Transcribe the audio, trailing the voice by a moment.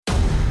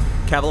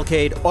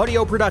Cavalcade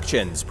Audio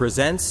Productions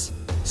presents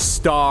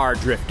Star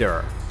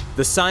Drifter,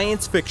 the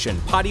science fiction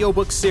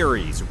audiobook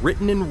series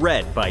written and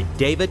read by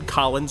David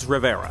Collins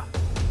Rivera.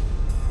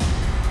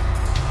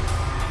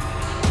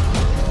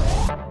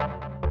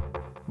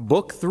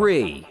 Book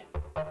 3,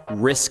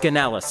 Risk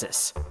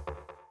Analysis.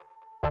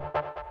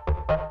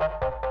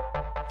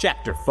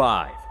 Chapter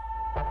 5.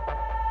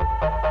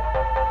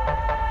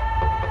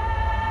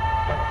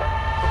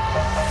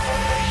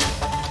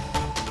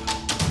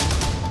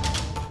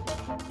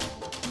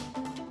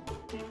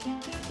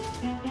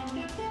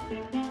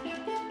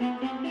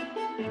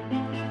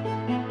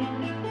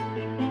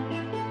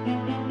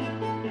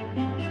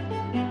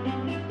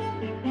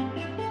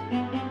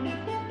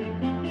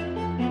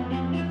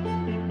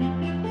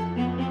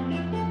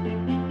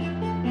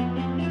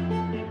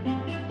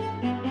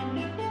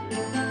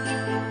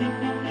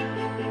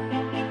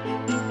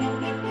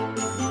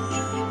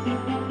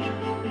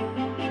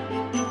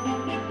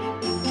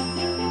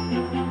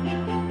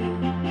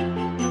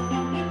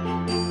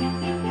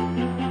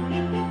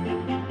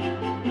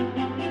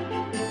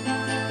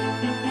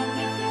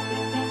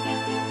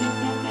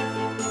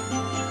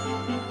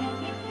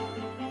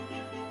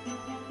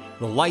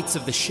 The lights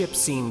of the ship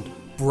seemed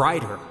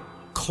brighter,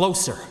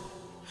 closer.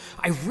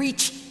 I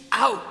reached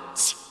out,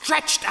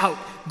 stretched out,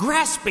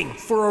 grasping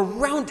for a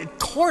rounded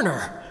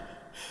corner.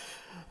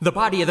 The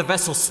body of the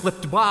vessel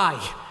slipped by,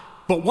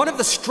 but one of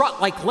the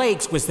strut-like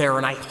legs was there,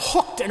 and I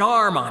hooked an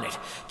arm on it,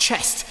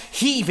 chest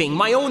heaving,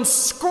 my own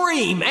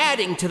scream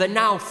adding to the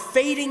now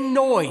fading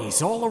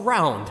noise all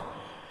around.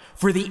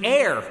 For the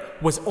air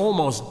was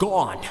almost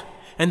gone,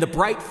 and the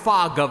bright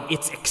fog of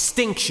its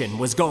extinction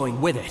was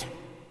going with it.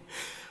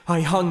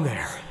 I hung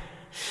there,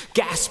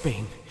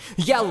 gasping,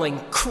 yelling,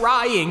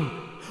 crying,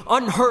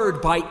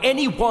 unheard by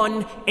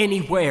anyone,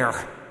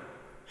 anywhere.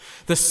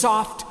 The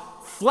soft,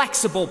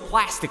 flexible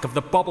plastic of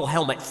the bubble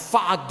helmet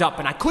fogged up,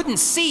 and I couldn't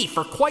see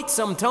for quite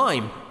some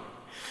time.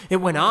 It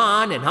went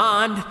on and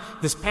on,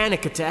 this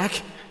panic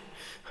attack.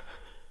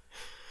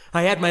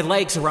 I had my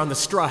legs around the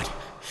strut.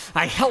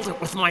 I held it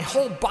with my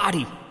whole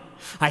body.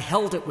 I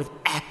held it with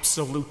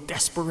absolute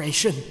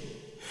desperation.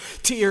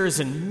 Tears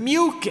and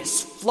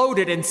mucus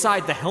floated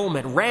inside the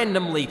helmet,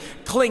 randomly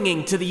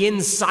clinging to the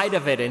inside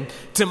of it and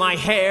to my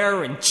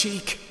hair and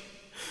cheek.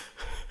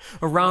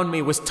 Around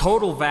me was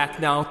total vac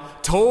now,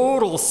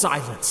 total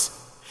silence.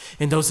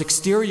 And those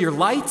exterior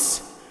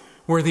lights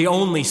were the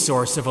only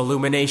source of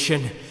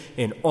illumination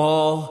in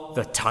all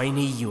the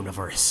tiny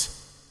universe.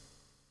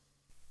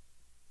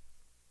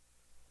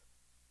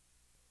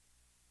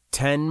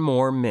 10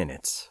 more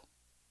minutes.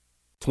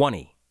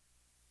 20.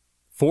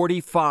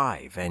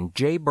 45, and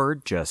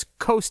Jaybird just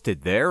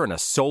coasted there in a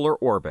solar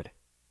orbit.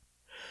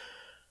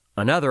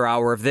 Another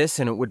hour of this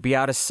and it would be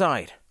out of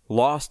sight,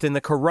 lost in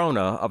the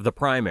corona of the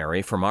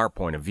primary from our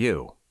point of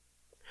view.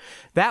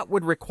 That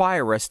would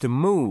require us to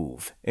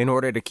move in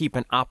order to keep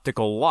an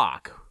optical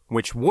lock,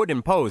 which would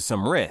impose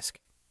some risk.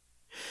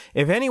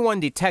 If anyone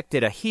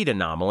detected a heat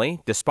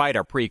anomaly, despite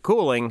our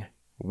pre-cooling,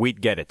 we'd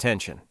get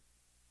attention.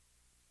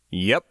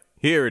 "Yep,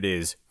 here it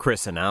is,"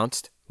 Chris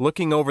announced,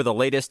 looking over the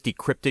latest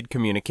decrypted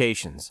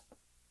communications.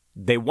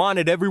 They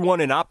wanted everyone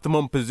in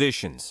optimum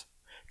positions.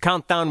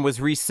 Countdown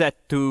was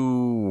reset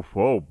to,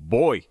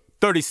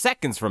 30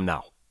 seconds from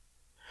now.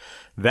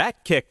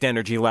 That kicked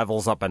energy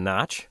levels up a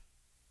notch.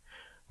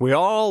 We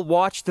all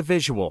watched the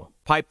visual,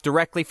 piped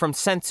directly from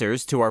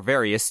sensors to our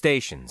various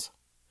stations.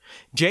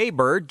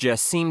 Jaybird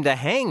just seemed to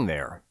hang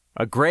there,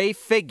 a gray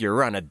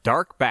figure on a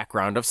dark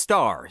background of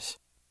stars.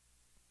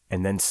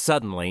 And then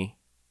suddenly,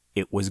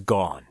 it was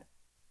gone.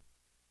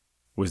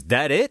 "Was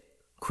that it?"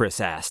 Chris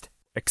asked,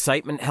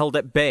 excitement held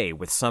at bay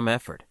with some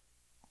effort.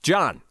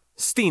 "John,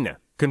 Stina,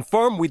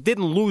 confirm we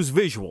didn't lose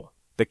visual.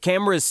 The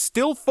camera is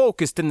still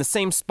focused in the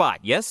same spot,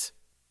 yes?"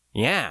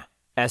 "Yeah,"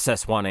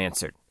 SS1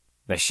 answered.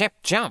 "The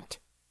ship jumped.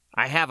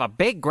 I have a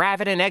big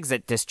gravity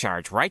exit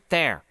discharge right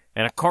there,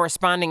 and a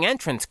corresponding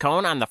entrance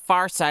cone on the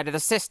far side of the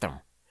system.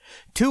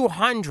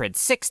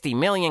 260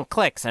 million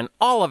clicks, and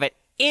all of it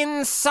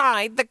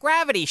inside the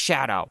gravity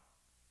shadow."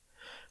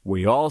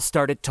 We all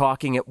started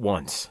talking at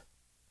once.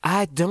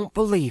 "I don't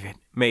believe it,"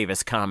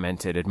 Mavis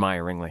commented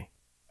admiringly.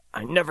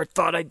 "I never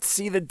thought I'd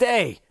see the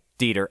day,"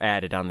 Dieter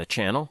added on the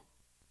channel.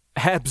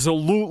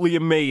 "Absolutely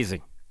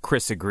amazing,"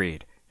 Chris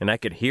agreed, and I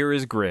could hear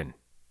his grin.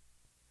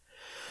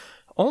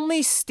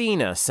 Only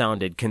Stina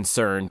sounded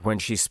concerned when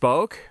she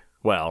spoke.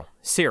 Well,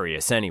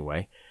 serious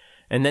anyway.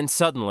 And then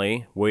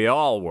suddenly, we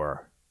all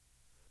were.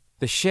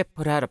 "The ship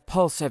put out a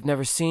pulse I've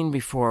never seen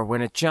before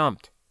when it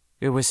jumped.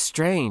 It was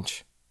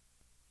strange."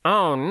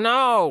 "Oh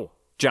no!"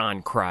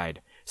 John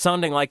cried,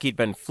 sounding like he'd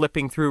been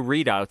flipping through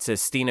readouts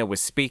as Stina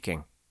was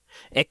speaking.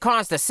 "It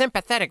caused a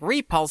sympathetic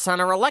repulse on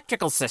our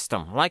electrical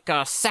system, like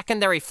a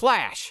secondary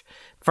flash.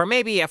 For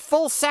maybe a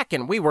full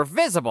second, we were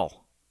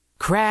visible."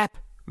 "Crap,"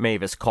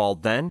 Mavis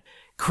called then.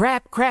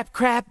 "Crap.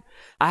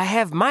 I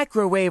have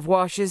microwave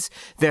washes.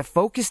 They're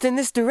focused in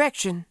this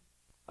direction."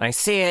 I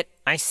see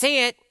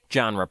it,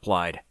 John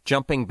replied,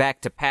 jumping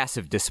back to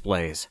passive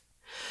displays.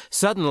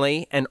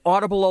 Suddenly, an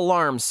audible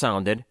alarm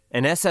sounded,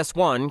 and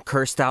SS-1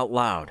 cursed out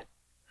loud.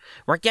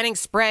 We're getting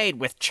sprayed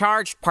with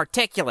charged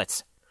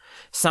particulates.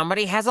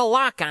 Somebody has a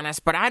lock on us,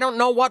 but I don't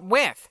know what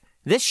with.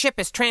 This ship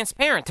is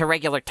transparent to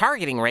regular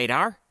targeting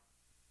radar.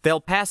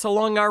 They'll pass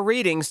along our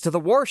readings to the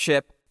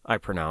warship, I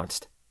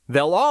pronounced.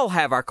 They'll all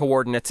have our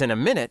coordinates in a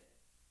minute.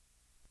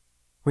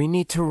 We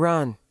need to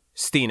run,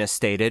 Stina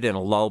stated in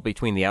a lull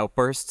between the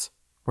outbursts.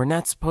 We're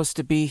not supposed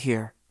to be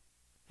here.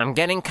 I'm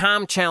getting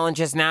comm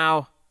challenges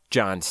now,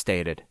 John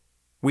stated.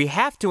 We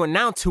have to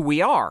announce who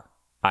we are,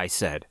 I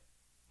said.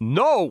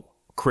 No,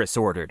 Chris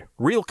ordered,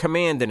 real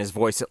command in his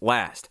voice at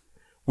last.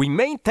 We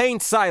maintain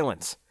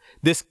silence.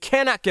 This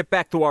cannot get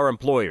back to our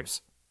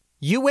employers.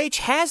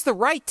 UH has the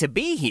right to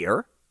be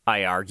here,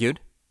 I argued.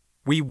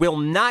 We will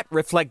not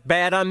reflect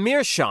bad on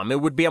Meerschaum.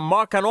 It would be a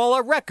mark on all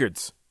our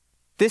records.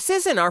 This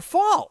isn't our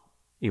fault.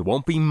 It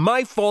won't be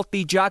my fault,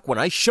 D-Jock, when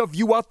I shove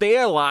you out the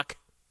airlock.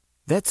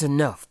 That's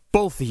enough,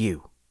 both of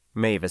you,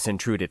 Mavis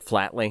intruded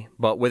flatly,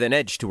 but with an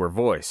edge to her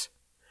voice.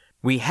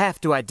 We have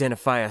to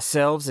identify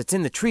ourselves. It's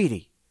in the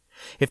treaty.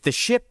 If the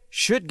ship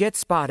should get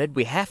spotted,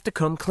 we have to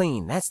come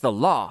clean. That's the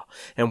law,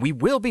 and we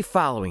will be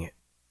following it.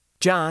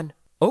 John,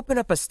 open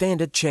up a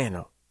standard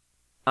channel.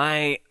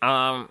 I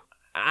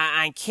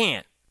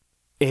can't.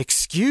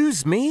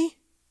 Excuse me?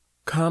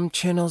 Comm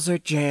channels are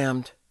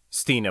jammed,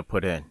 Stina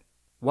put in.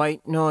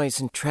 White noise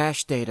and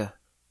trash data.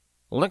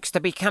 Looks to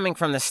be coming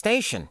from the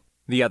station,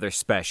 the other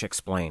Spesh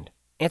explained.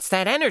 It's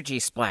that energy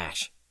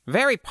splash.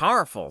 Very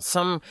powerful.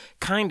 Some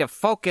kind of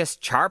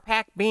focused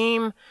Charpak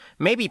beam.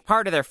 Maybe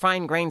part of their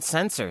fine-grained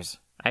sensors.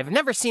 I've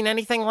never seen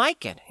anything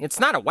like it. It's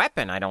not a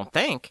weapon, I don't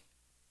think.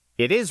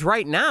 It is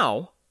right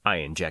now, I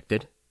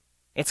injected.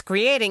 It's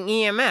creating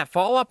EMF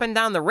all up and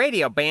down the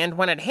radio band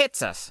when it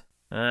hits us.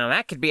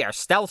 That could be our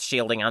stealth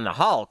shielding on the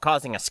hull,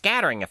 causing a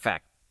scattering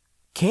effect.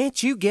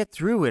 Can't you get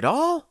through it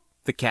all?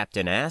 The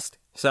captain asked,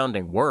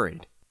 sounding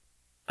worried.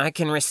 I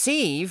can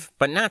receive,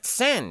 but not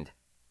send.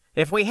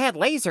 If we had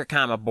laser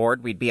comm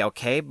aboard, we'd be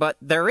okay, but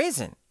there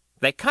isn't.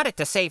 They cut it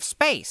to save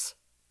space.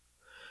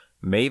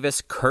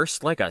 Mavis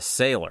cursed like a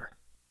sailor.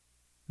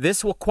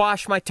 This will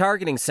quash my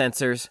targeting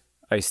sensors,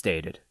 I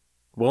stated.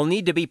 We'll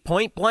need to be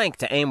point blank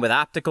to aim with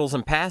opticals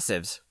and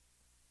passives.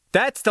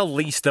 That's the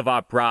least of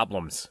our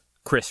problems,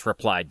 Chris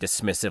replied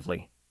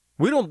dismissively.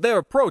 We don't dare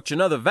approach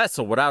another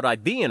vessel without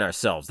IDing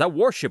ourselves. That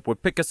warship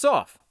would pick us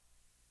off.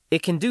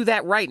 It can do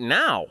that right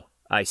now,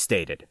 I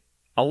stated.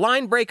 A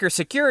line-breaker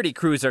security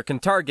cruiser can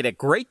target at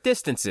great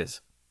distances,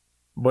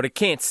 but it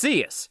can't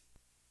see us.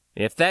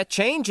 If that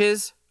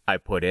changes, I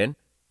put in,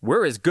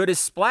 we're as good as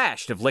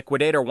splashed if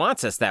Liquidator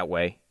wants us that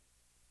way.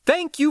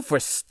 Thank you for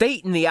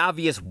stating the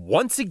obvious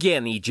once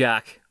again,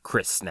 E-Jock,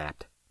 Chris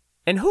snapped.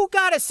 And who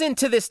got us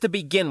into this to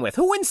begin with?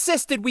 Who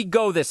insisted we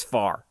go this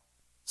far?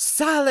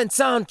 Silence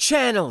on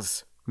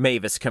channels,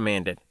 Mavis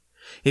commanded.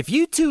 If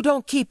you two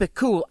don't keep it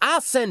cool,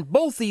 I'll send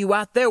both of you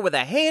out there with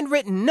a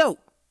handwritten note.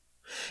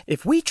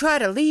 If we try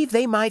to leave,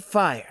 they might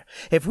fire.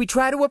 If we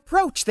try to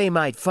approach, they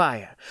might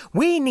fire.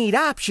 We need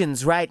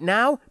options right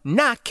now,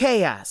 not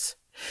chaos.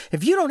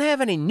 If you don't have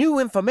any new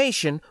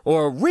information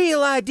or a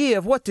real idea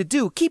of what to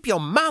do, keep your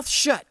mouth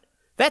shut.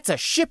 That's a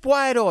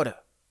ship-wide order.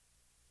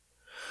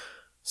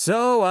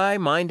 So I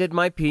minded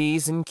my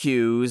P's and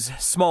Q's,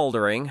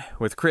 smoldering,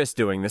 with Chris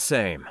doing the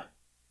same.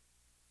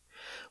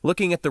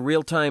 Looking at the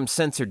real-time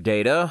sensor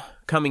data,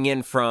 coming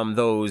in from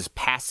those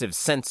passive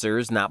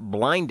sensors not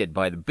blinded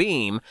by the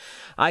beam,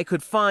 I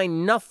could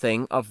find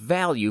nothing of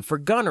value for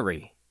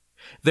gunnery.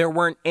 There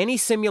weren't any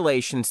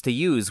simulations to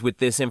use with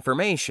this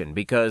information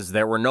because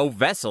there were no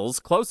vessels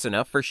close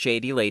enough for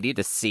Shady Lady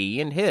to see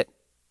and hit.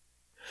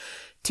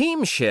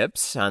 Team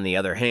ships, on the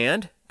other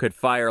hand, could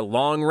fire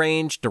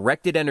long-range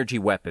directed energy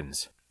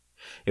weapons.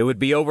 It would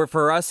be over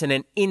for us in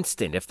an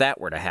instant if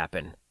that were to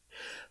happen.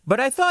 But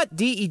I thought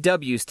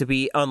DEWs to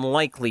be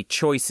unlikely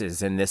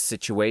choices in this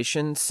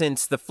situation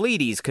since the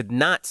fleeties could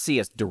not see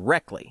us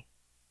directly.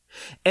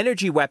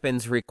 Energy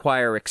weapons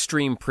require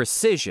extreme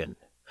precision,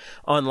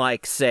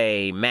 unlike,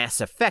 say, mass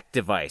effect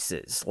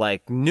devices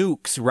like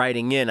nukes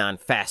riding in on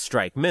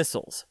fast-strike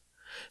missiles.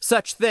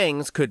 Such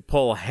things could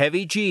pull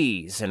heavy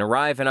Gs and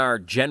arrive in our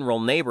general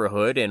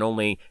neighborhood in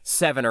only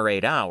 7 or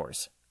 8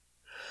 hours.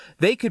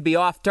 They could be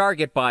off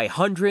target by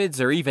hundreds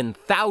or even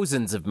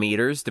thousands of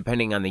meters,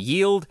 depending on the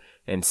yield,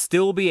 and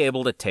still be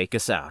able to take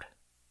us out.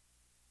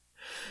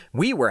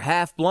 We were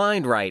half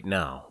blind right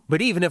now,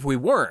 but even if we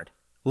weren't,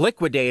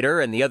 Liquidator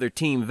and the other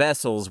team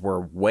vessels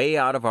were way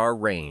out of our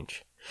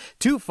range.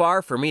 Too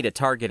far for me to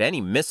target any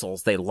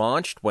missiles they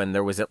launched when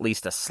there was at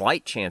least a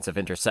slight chance of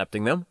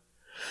intercepting them.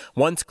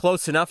 Once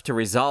close enough to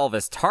resolve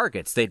as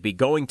targets, they'd be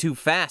going too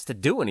fast to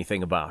do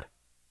anything about.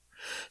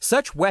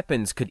 Such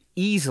weapons could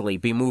easily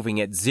be moving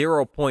at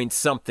 0 point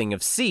something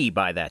of C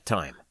by that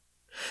time.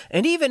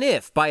 And even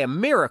if, by a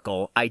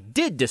miracle, I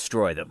did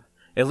destroy them,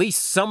 at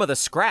least some of the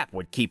scrap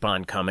would keep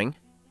on coming.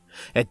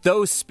 At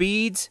those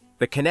speeds,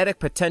 the kinetic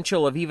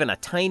potential of even a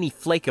tiny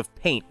flake of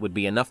paint would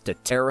be enough to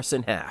tear us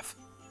in half.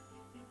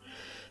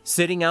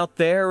 Sitting out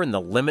there in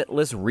the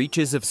limitless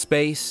reaches of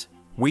space,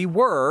 We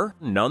were,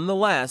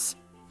 nonetheless,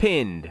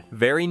 pinned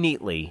very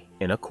neatly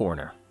in a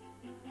corner.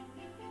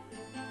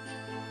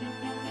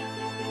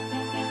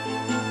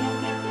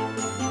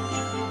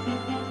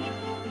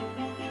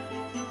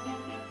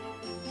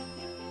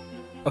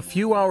 A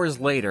few hours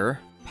later,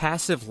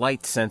 passive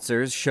light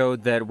sensors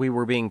showed that we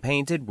were being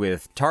painted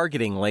with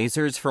targeting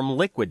lasers from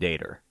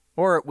Liquidator,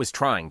 or it was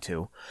trying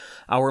to.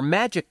 Our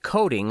magic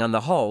coating on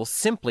the hull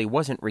simply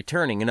wasn't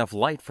returning enough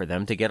light for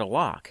them to get a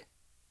lock.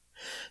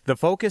 The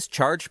focused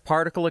charged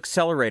particle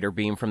accelerator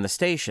beam from the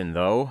station,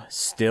 though,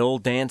 still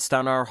danced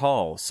on our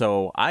hull,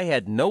 so I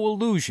had no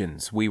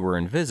illusions we were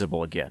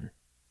invisible again.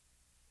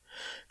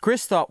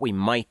 Chris thought we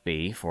might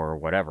be, for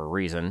whatever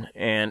reason,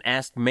 and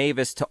asked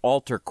Mavis to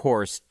alter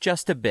course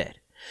just a bit.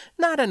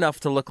 Not enough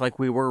to look like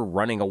we were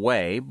running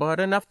away, but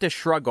enough to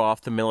shrug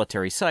off the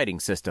military sighting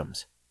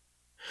systems.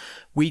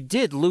 We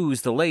did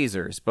lose the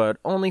lasers, but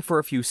only for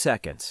a few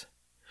seconds.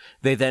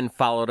 They then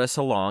followed us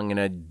along in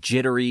a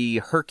jittery,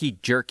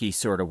 herky-jerky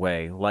sort of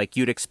way, like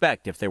you'd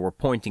expect if they were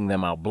pointing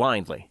them out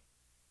blindly.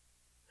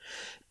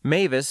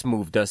 Mavis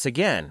moved us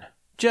again.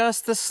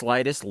 Just the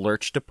slightest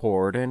lurch to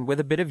port and with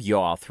a bit of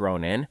yaw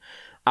thrown in,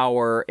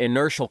 our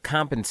inertial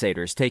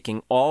compensators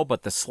taking all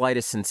but the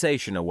slightest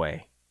sensation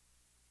away.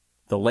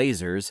 The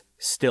lasers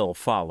still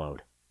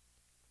followed.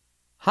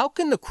 "How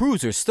can the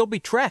cruisers still be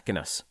tracking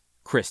us?"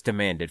 Chris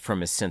demanded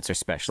from his sensor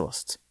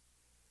specialists.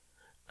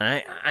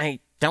 I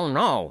don't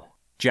know,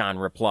 John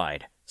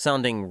replied,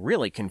 sounding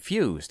really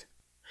confused.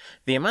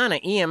 The amount of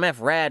EMF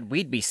rad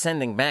we'd be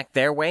sending back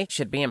their way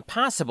should be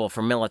impossible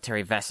for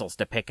military vessels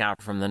to pick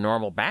out from the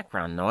normal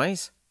background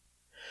noise.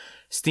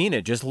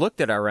 Stina just looked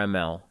at our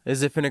ML,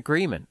 as if in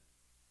agreement.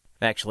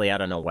 Actually, I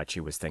don't know what she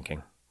was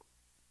thinking.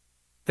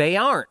 "They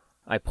aren't,"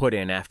 I put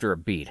in after a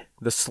beat,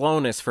 the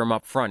slowness from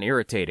up front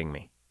irritating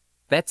me.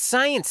 "That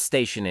science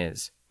station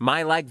is.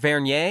 My Lac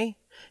Vernier?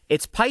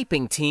 Its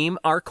piping team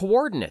are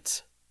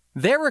coordinates.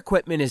 Their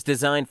equipment is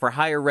designed for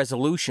higher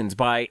resolutions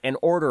by an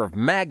order of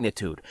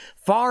magnitude,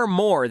 far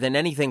more than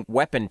anything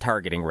weapon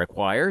targeting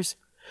requires.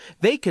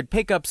 They could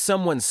pick up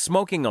someone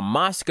smoking a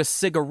Mosca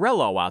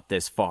cigarillo out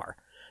this far.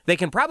 They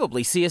can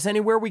probably see us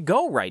anywhere we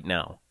go right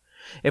now.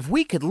 If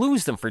we could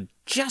lose them for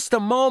just a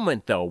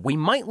moment, though, we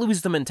might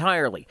lose them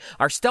entirely.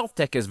 Our stealth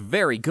tech is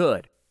very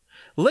good.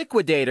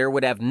 Liquidator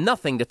would have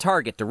nothing to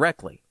target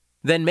directly.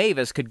 Then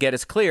Mavis could get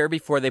us clear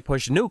before they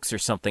push nukes or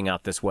something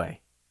out this way."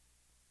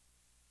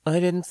 "I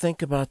didn't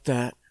think about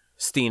that,"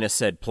 Stina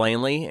said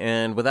plainly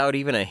and without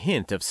even a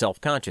hint of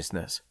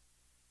self-consciousness.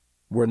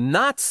 "We're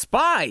not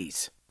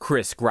spies,"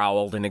 Chris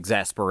growled in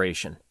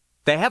exasperation.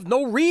 "They have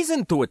no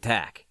reason to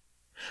attack.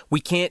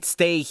 We can't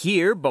stay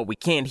here, but we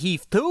can't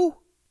heave to.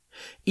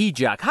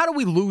 Ejak, how do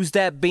we lose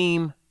that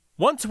beam?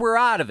 Once we're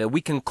out of it,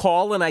 we can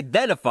call and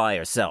identify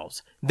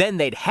ourselves. Then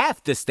they'd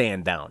have to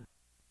stand down."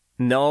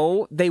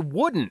 "No, they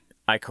wouldn't,"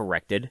 I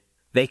corrected.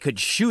 "They could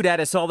shoot at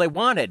us all they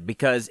wanted,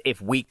 because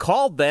if we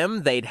called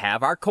them, they'd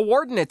have our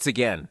coordinates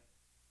again."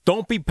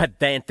 "Don't be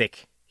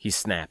pedantic," he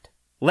snapped.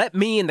 "Let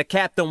me and the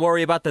captain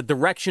worry about the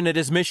direction of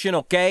this mission,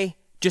 okay?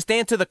 Just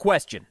answer the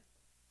question."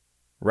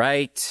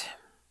 "Right.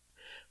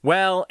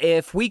 Well,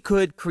 if we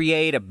could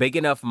create a big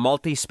enough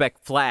multi-spec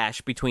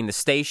flash between the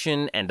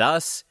station and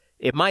us,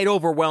 it might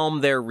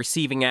overwhelm their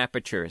receiving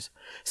apertures.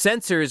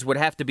 Sensors would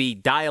have to be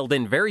dialed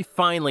in very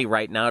finely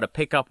right now to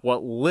pick up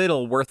what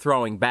little we're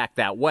throwing back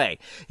that way.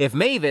 If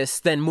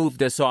Mavis then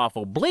moved us off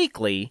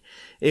obliquely,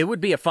 it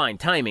would be a fine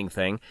timing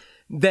thing.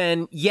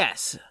 Then,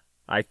 yes,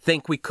 I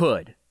think we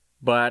could.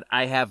 But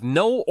I have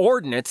no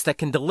ordnance that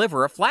can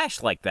deliver a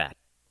flash like that."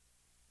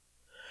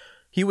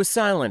 He was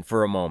silent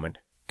for a moment,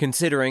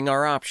 considering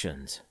our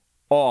options.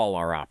 All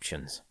our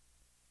options.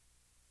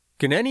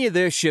 "Can any of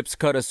their ships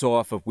cut us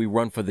off if we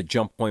run for the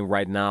jump point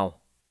right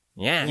now?"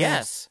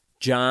 Yes.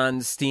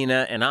 John,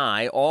 Stina, and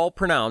I all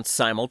pronounced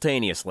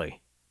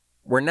simultaneously.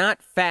 "We're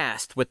not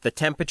fast with the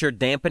temperature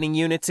dampening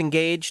units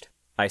engaged,"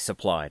 I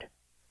supplied.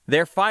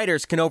 "Their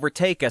fighters can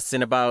overtake us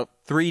in about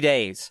 3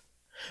 days.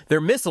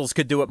 Their missiles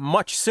could do it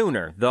much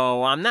sooner,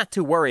 though I'm not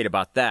too worried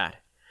about that.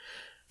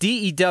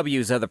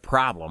 DEWs are the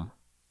problem.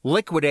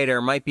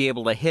 Liquidator might be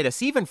able to hit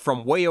us even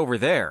from way over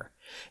there.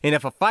 And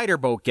if a fighter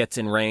boat gets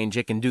in range,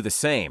 it can do the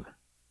same.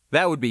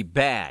 That would be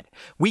bad.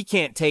 We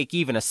can't take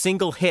even a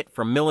single hit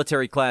from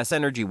military-class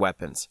energy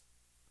weapons."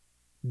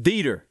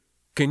 "Dieter,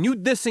 can you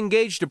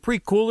disengage the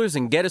pre-coolers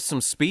and get us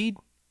some speed?"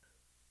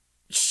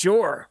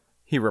 "Sure,"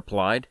 he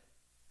replied.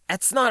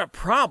 "That's not a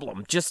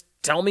problem. Just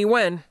tell me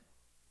when."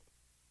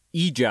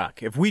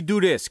 "Ejak, if we do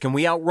this, can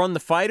we outrun the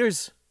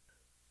fighters?"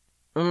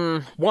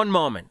 One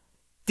moment.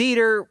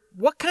 Dieter,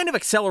 what kind of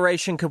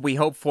acceleration could we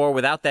hope for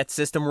without that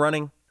system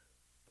running?"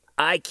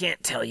 "I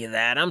can't tell you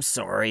that, I'm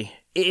sorry.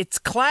 It's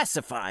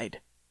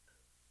classified."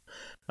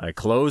 I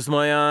closed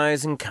my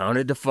eyes and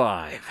counted to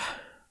 5.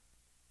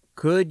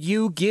 "Could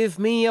you give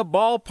me a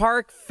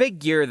ballpark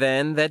figure,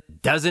 then,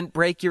 that doesn't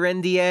break your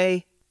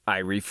NDA?"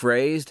 I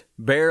rephrased,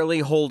 barely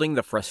holding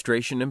the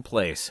frustration in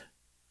place.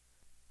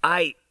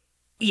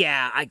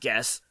 Yeah, I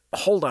guess.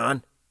 Hold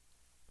on."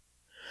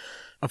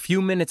 A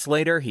few minutes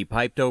later, he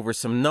piped over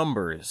some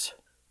numbers,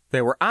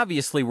 They were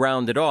obviously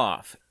rounded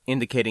off,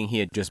 indicating he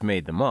had just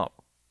made them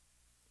up.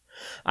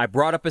 I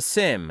brought up a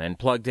sim and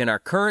plugged in our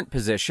current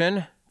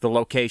position, the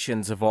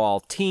locations of all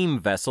team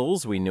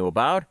vessels we knew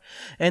about,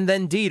 and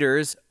then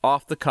Dieter's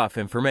off-the-cuff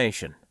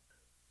information.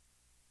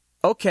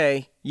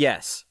 Okay,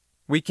 yes.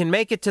 We can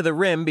make it to the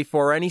rim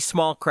before any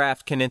small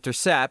craft can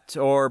intercept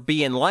or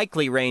be in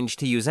likely range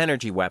to use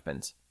energy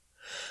weapons.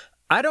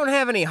 I don't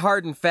have any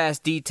hard and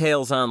fast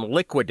details on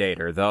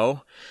Liquidator,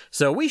 though,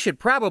 so we should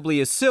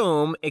probably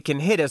assume it can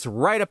hit us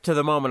right up to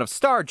the moment of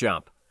star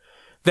jump.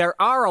 There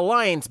are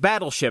Alliance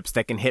battleships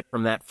that can hit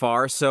from that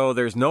far, so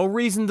there's no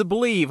reason to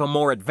believe a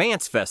more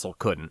advanced vessel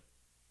couldn't.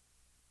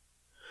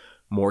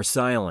 More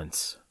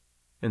silence,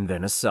 and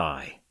then a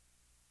sigh.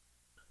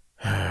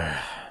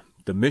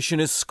 The mission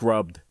is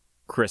scrubbed,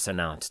 Chris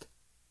announced.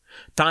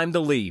 Time to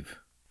leave.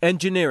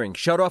 Engineering,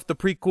 shut off the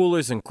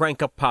pre-coolers and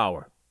crank up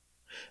power.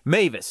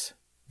 Mavis,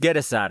 get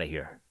us out of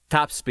here.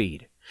 Top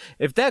speed.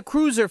 If that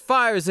cruiser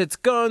fires its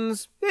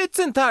guns, it's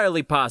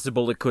entirely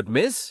possible it could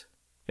miss.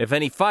 If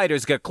any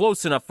fighters get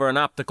close enough for an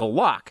optical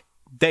lock,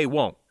 they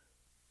won't.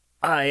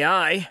 Aye,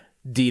 aye,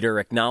 Dieter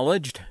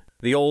acknowledged,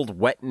 the old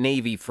wet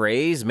Navy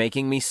phrase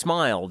making me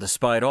smile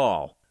despite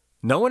all.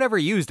 No one ever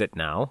used it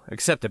now,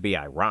 except to be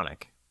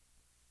ironic.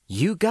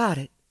 You got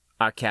it,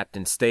 our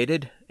captain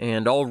stated,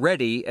 and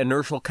already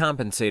inertial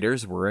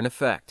compensators were in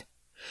effect.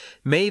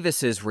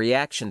 Mavis's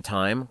reaction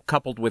time,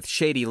 coupled with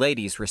Shady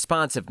Lady's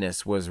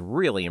responsiveness, was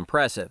really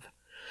impressive.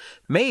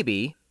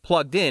 Maybe,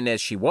 plugged in as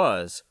she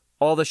was,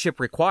 all the ship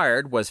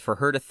required was for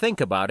her to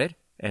think about it,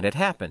 and it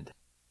happened.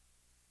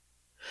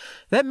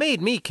 That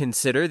made me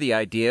consider the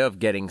idea of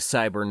getting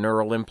cyber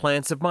neural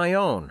implants of my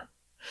own.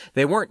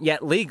 They weren't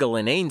yet legal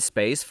in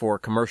ainspace for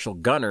commercial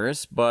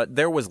gunners, but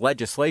there was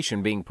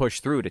legislation being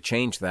pushed through to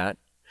change that,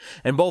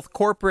 and both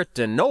corporate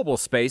and noble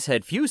space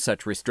had few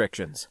such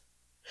restrictions.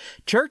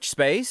 Church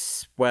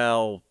space,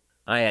 well,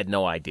 I had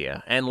no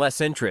idea, and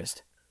less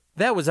interest.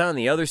 That was on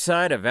the other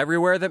side of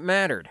everywhere that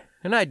mattered,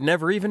 and I'd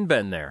never even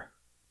been there.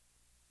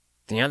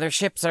 The other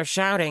ships are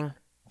shouting,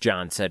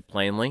 John said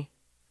plainly.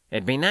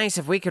 It'd be nice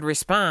if we could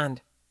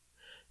respond.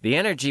 The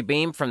energy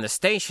beam from the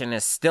station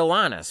is still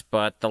on us,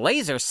 but the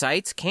laser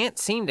sights can't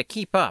seem to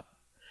keep up.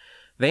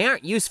 They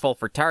aren't useful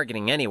for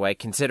targeting anyway,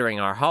 considering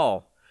our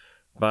hull.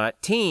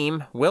 But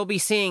Team will be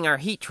seeing our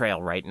heat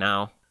trail right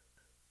now.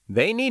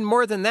 They need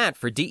more than that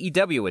for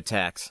DEW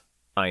attacks,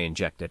 I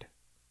injected.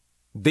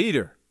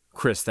 Dieter,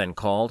 Chris then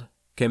called.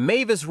 Can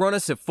Mavis run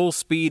us at full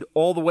speed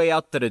all the way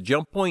out to the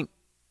jump point?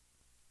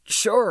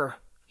 Sure,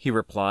 he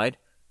replied.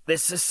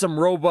 This is some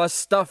robust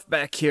stuff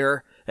back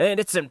here, and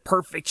it's in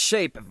perfect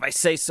shape if I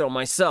say so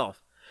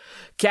myself.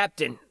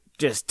 Captain,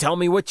 just tell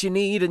me what you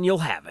need and you'll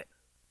have it.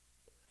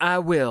 I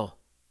will,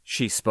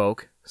 she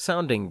spoke,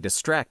 sounding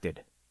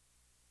distracted.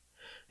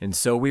 And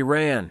so we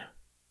ran.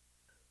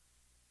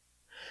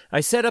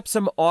 I set up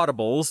some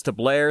audibles to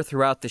blare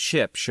throughout the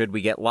ship should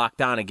we get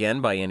locked on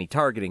again by any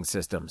targeting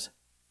systems.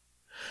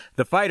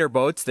 The fighter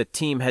boats that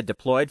Team had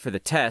deployed for the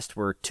test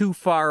were too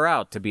far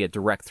out to be a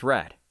direct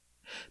threat.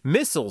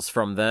 Missiles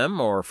from them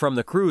or from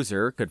the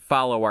cruiser could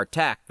follow our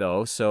tack,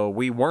 though, so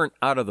we weren't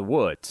out of the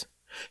woods.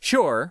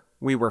 Sure,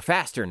 we were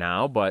faster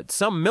now, but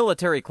some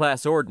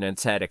military-class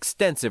ordnance had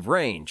extensive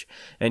range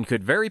and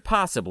could very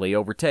possibly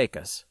overtake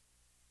us.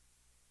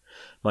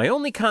 My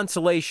only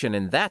consolation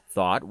in that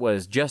thought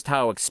was just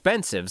how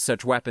expensive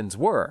such weapons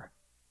were.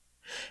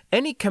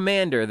 Any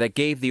commander that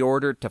gave the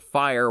order to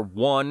fire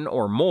one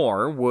or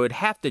more would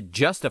have to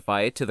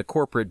justify it to the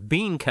corporate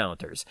bean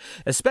counters,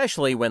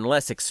 especially when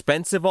less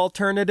expensive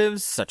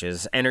alternatives, such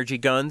as energy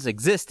guns,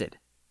 existed.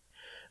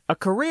 A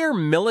career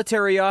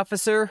military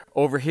officer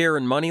over here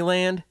in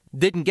Moneyland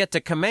didn't get to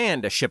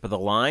command a ship of the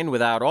line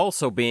without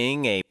also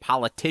being a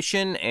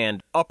politician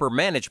and upper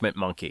management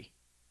monkey.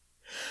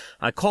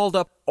 I called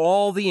up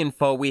all the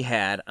info we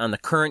had on the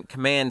current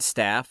command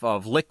staff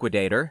of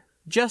Liquidator,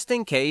 just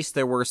in case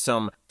there were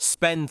some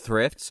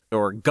spendthrifts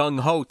or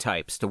gung-ho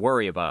types to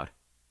worry about.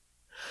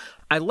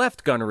 I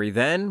left gunnery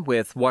then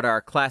with what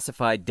our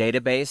classified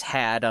database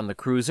had on the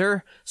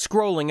cruiser,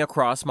 scrolling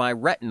across my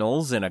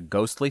retinals in a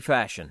ghostly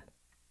fashion.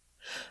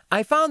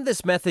 I found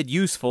this method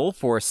useful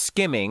for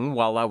skimming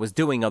while I was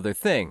doing other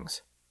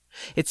things.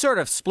 It sort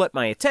of split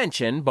my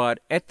attention, but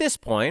at this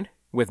point,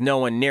 with no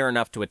one near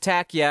enough to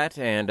attack yet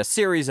and a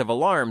series of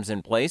alarms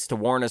in place to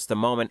warn us the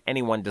moment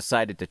anyone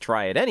decided to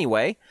try it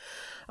anyway,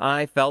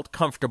 I felt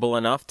comfortable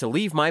enough to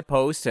leave my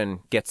post and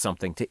get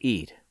something to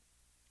eat.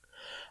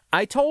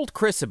 I told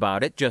Chris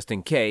about it just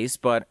in case,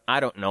 but I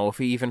don't know if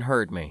he even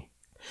heard me.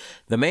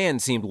 The man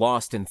seemed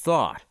lost in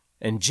thought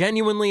and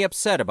genuinely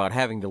upset about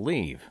having to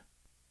leave.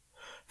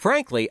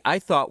 Frankly, I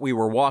thought we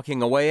were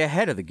walking away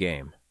ahead of the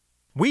game.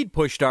 We'd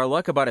pushed our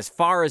luck about as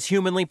far as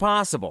humanly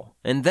possible,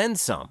 and then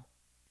some.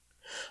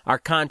 Our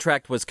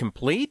contract was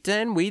complete,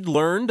 and we'd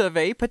learned of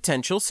a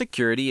potential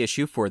security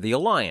issue for the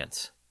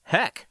Alliance.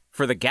 Heck,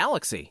 for the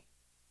galaxy.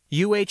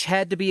 UH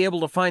had to be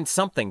able to find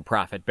something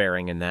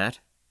profit-bearing in that.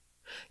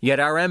 Yet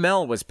our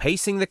ML was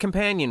pacing the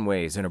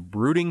companionways in a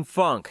brooding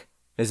funk,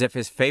 as if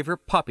his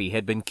favorite puppy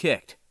had been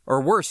kicked,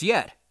 or worse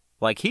yet,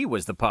 like he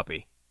was the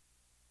puppy.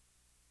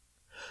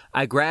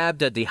 I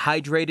grabbed a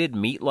dehydrated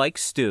meat-like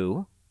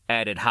stew,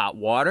 added hot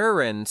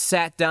water, and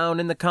sat down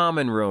in the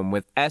common room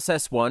with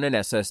SS1 and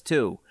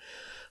SS2,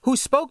 who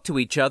spoke to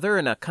each other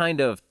in a kind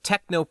of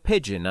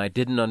techno-pidgin I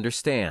didn't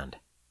understand.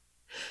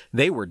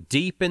 They were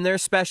deep in their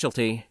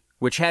specialty,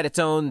 which had its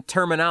own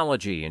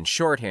terminology and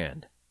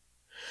shorthand.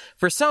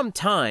 For some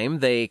time,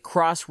 they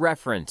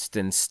cross-referenced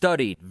and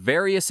studied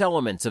various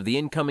elements of the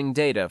incoming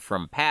data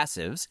from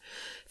passives,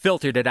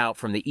 filtered it out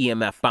from the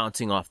EMF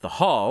bouncing off the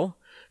hull,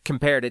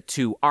 compared it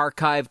to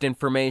archived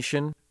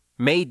information,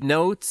 made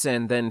notes,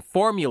 and then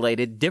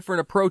formulated different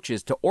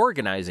approaches to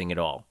organizing it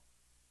all.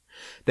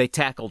 They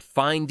tackled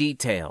fine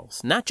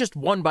details, not just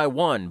one by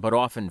one, but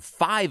often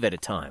 5 at a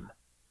time.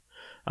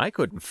 I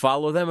couldn't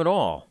follow them at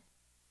all.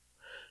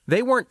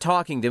 They weren't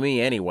talking to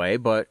me anyway,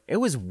 but it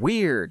was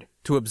weird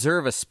to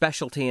observe a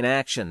specialty in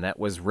action that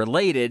was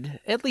related,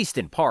 at least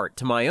in part,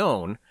 to my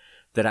own,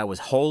 that I was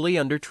wholly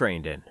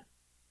undertrained in.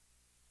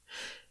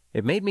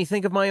 It made me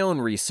think of my own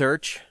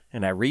research,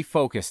 and I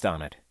refocused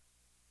on it.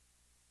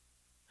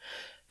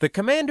 The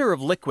commander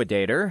of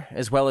Liquidator,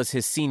 as well as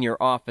his senior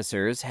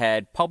officers,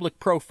 had public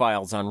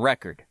profiles on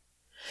record.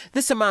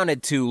 This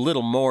amounted to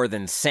little more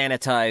than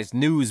sanitized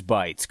news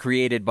bites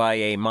created by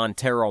a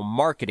Montero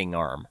marketing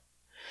arm.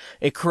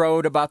 It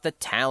crowed about the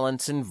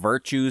talents and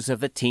virtues of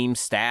the team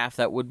staff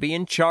that would be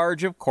in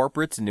charge of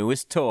corporate's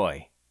newest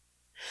toy.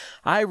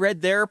 I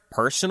read their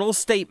personal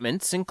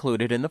statements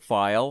included in the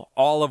file,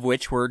 all of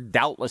which were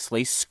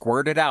doubtlessly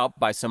squirted out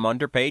by some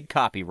underpaid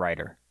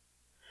copywriter.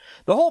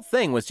 The whole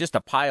thing was just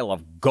a pile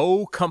of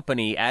Go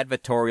Company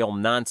advertorial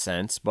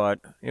nonsense, but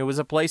it was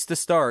a place to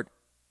start.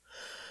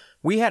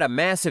 We had a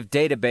massive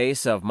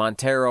database of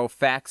Montero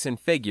facts and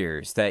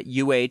figures that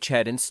UH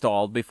had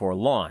installed before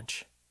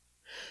launch.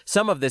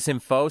 Some of this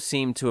info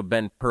seemed to have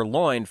been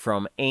purloined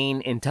from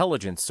AIM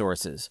intelligence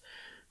sources,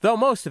 though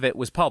most of it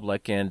was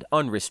public and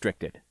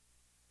unrestricted.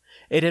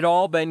 It had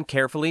all been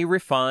carefully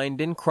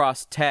refined and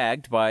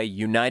cross-tagged by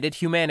United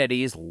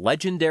Humanity's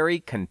legendary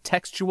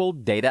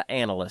contextual data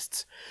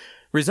analysts,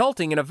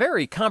 resulting in a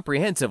very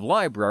comprehensive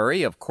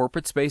library of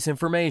corporate space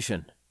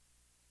information.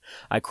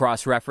 I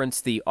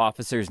cross-referenced the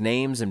officers'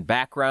 names and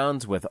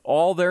backgrounds with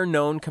all their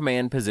known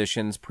command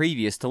positions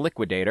previous to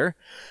Liquidator,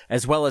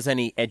 as well as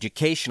any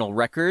educational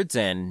records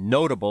and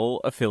notable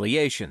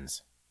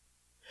affiliations.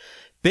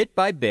 Bit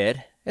by bit,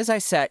 as I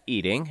sat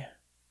eating,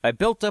 I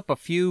built up a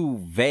few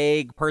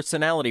vague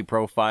personality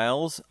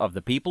profiles of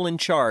the people in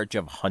charge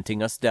of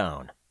hunting us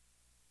down.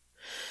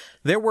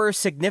 There were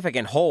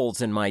significant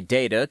holes in my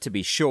data, to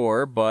be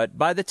sure, but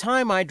by the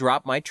time I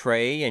dropped my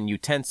tray and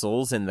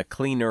utensils in the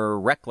cleaner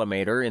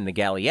reclamator in the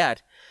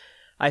Galliette,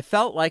 I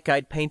felt like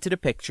I'd painted a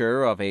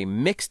picture of a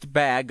mixed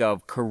bag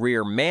of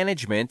career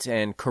management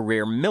and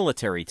career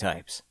military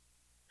types.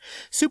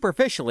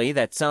 Superficially,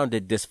 that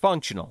sounded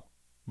dysfunctional,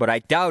 but I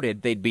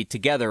doubted they'd be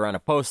together on a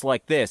post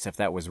like this if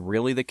that was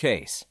really the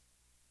case.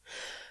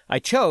 I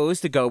chose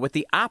to go with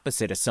the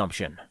opposite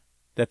assumption,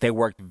 that they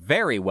worked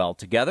very well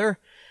together,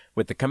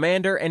 with the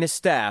commander and his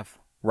staff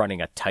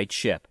running a tight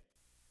ship.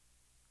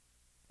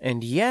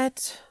 And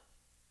yet,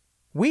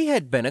 we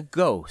had been a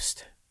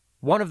Ghost,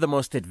 one of the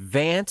most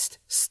advanced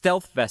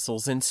stealth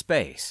vessels in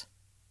space.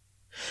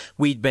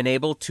 We'd been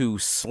able to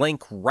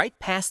slink right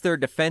past their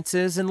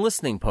defenses and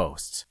listening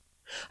posts.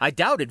 I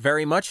doubted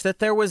very much that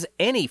there was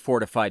any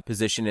fortified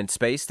position in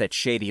space that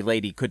Shady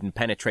Lady couldn't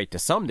penetrate to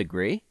some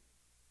degree.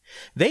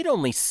 They'd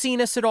only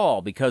seen us at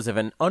all because of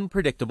an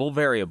unpredictable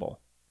variable.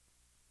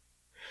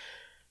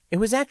 It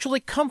was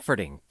actually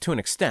comforting, to an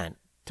extent,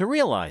 to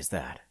realize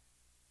that.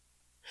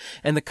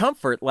 And the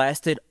comfort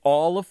lasted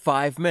all of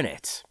 5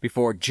 minutes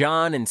before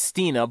John and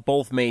Stina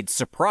both made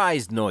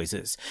surprised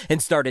noises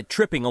and started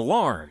tripping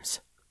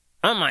alarms.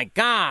 "Oh my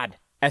God!"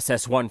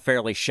 SS1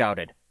 fairly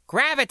shouted.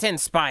 "Graviton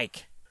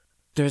spike!"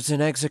 "There's an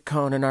exit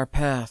cone in our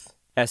path,"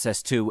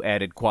 SS2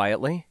 added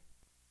quietly.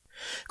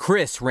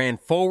 Chris ran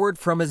forward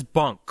from his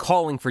bunk,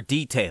 calling for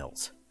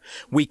details.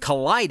 We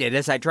collided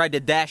as I tried to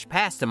dash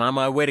past him on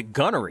my way to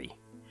gunnery.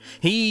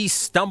 He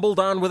stumbled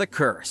on with a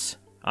curse.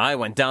 I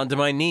went down to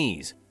my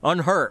knees,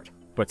 unhurt,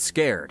 but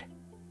scared.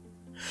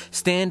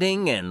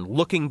 Standing and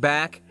looking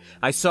back,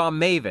 I saw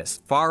Mavis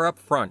far up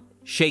front,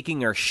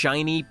 shaking her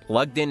shiny,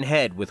 plugged-in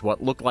head with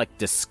what looked like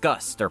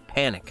disgust or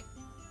panic.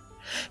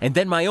 And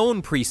then my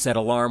own preset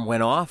alarm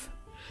went off,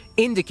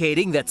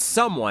 indicating that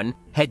someone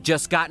had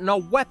just gotten a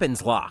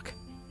weapons lock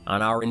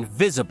on our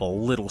invisible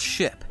little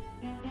ship.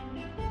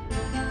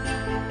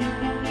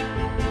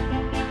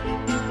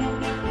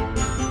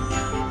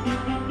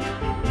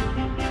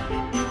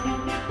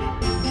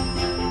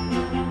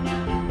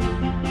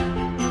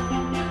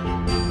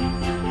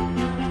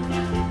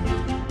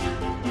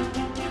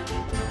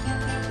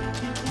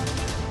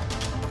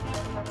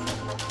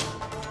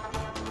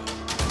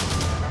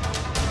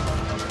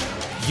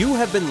 You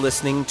have been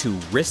listening to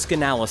Risk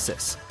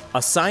Analysis,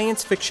 a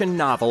science fiction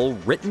novel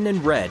written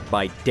and read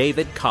by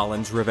David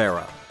Collins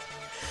Rivera.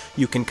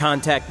 You can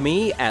contact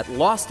me at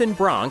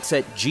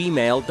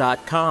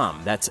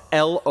lostnbronx@gmail.com. That's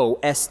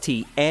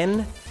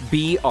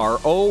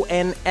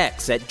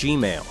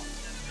LOSTNBRONX@gmail.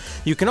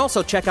 You can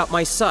also check out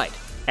my site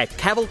at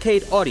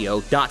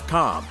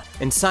cavalcadeaudio.com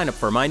and sign up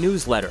for my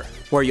newsletter,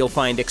 where you'll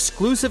find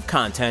exclusive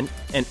content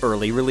and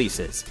early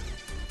releases.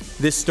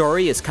 This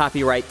story is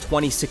copyright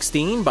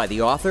 2016 by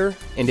the author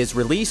and is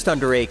released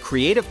under a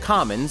Creative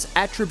Commons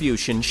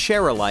Attribution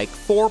Share-alike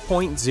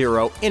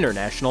 4.0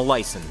 international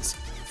license.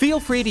 Feel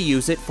free to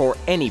use it for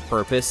any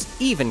purpose,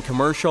 even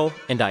commercial,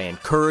 and I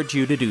encourage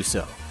you to do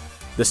so.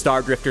 The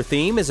Stardrifter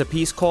theme is a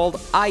piece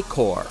called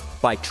I-Core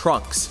by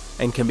Trunks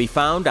and can be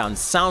found on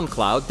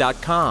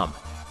SoundCloud.com.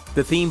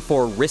 The theme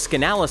for Risk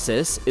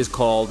Analysis is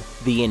called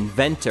The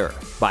Inventor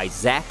by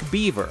Zach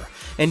Beaver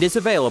and is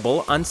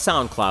available on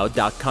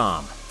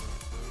SoundCloud.com.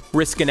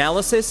 Risk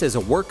Analysis is a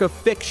work of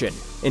fiction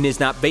and is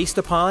not based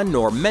upon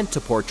nor meant to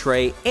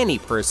portray any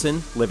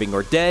person, living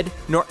or dead,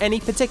 nor any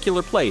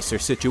particular place or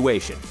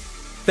situation.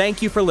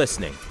 Thank you for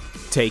listening.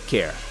 Take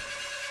care.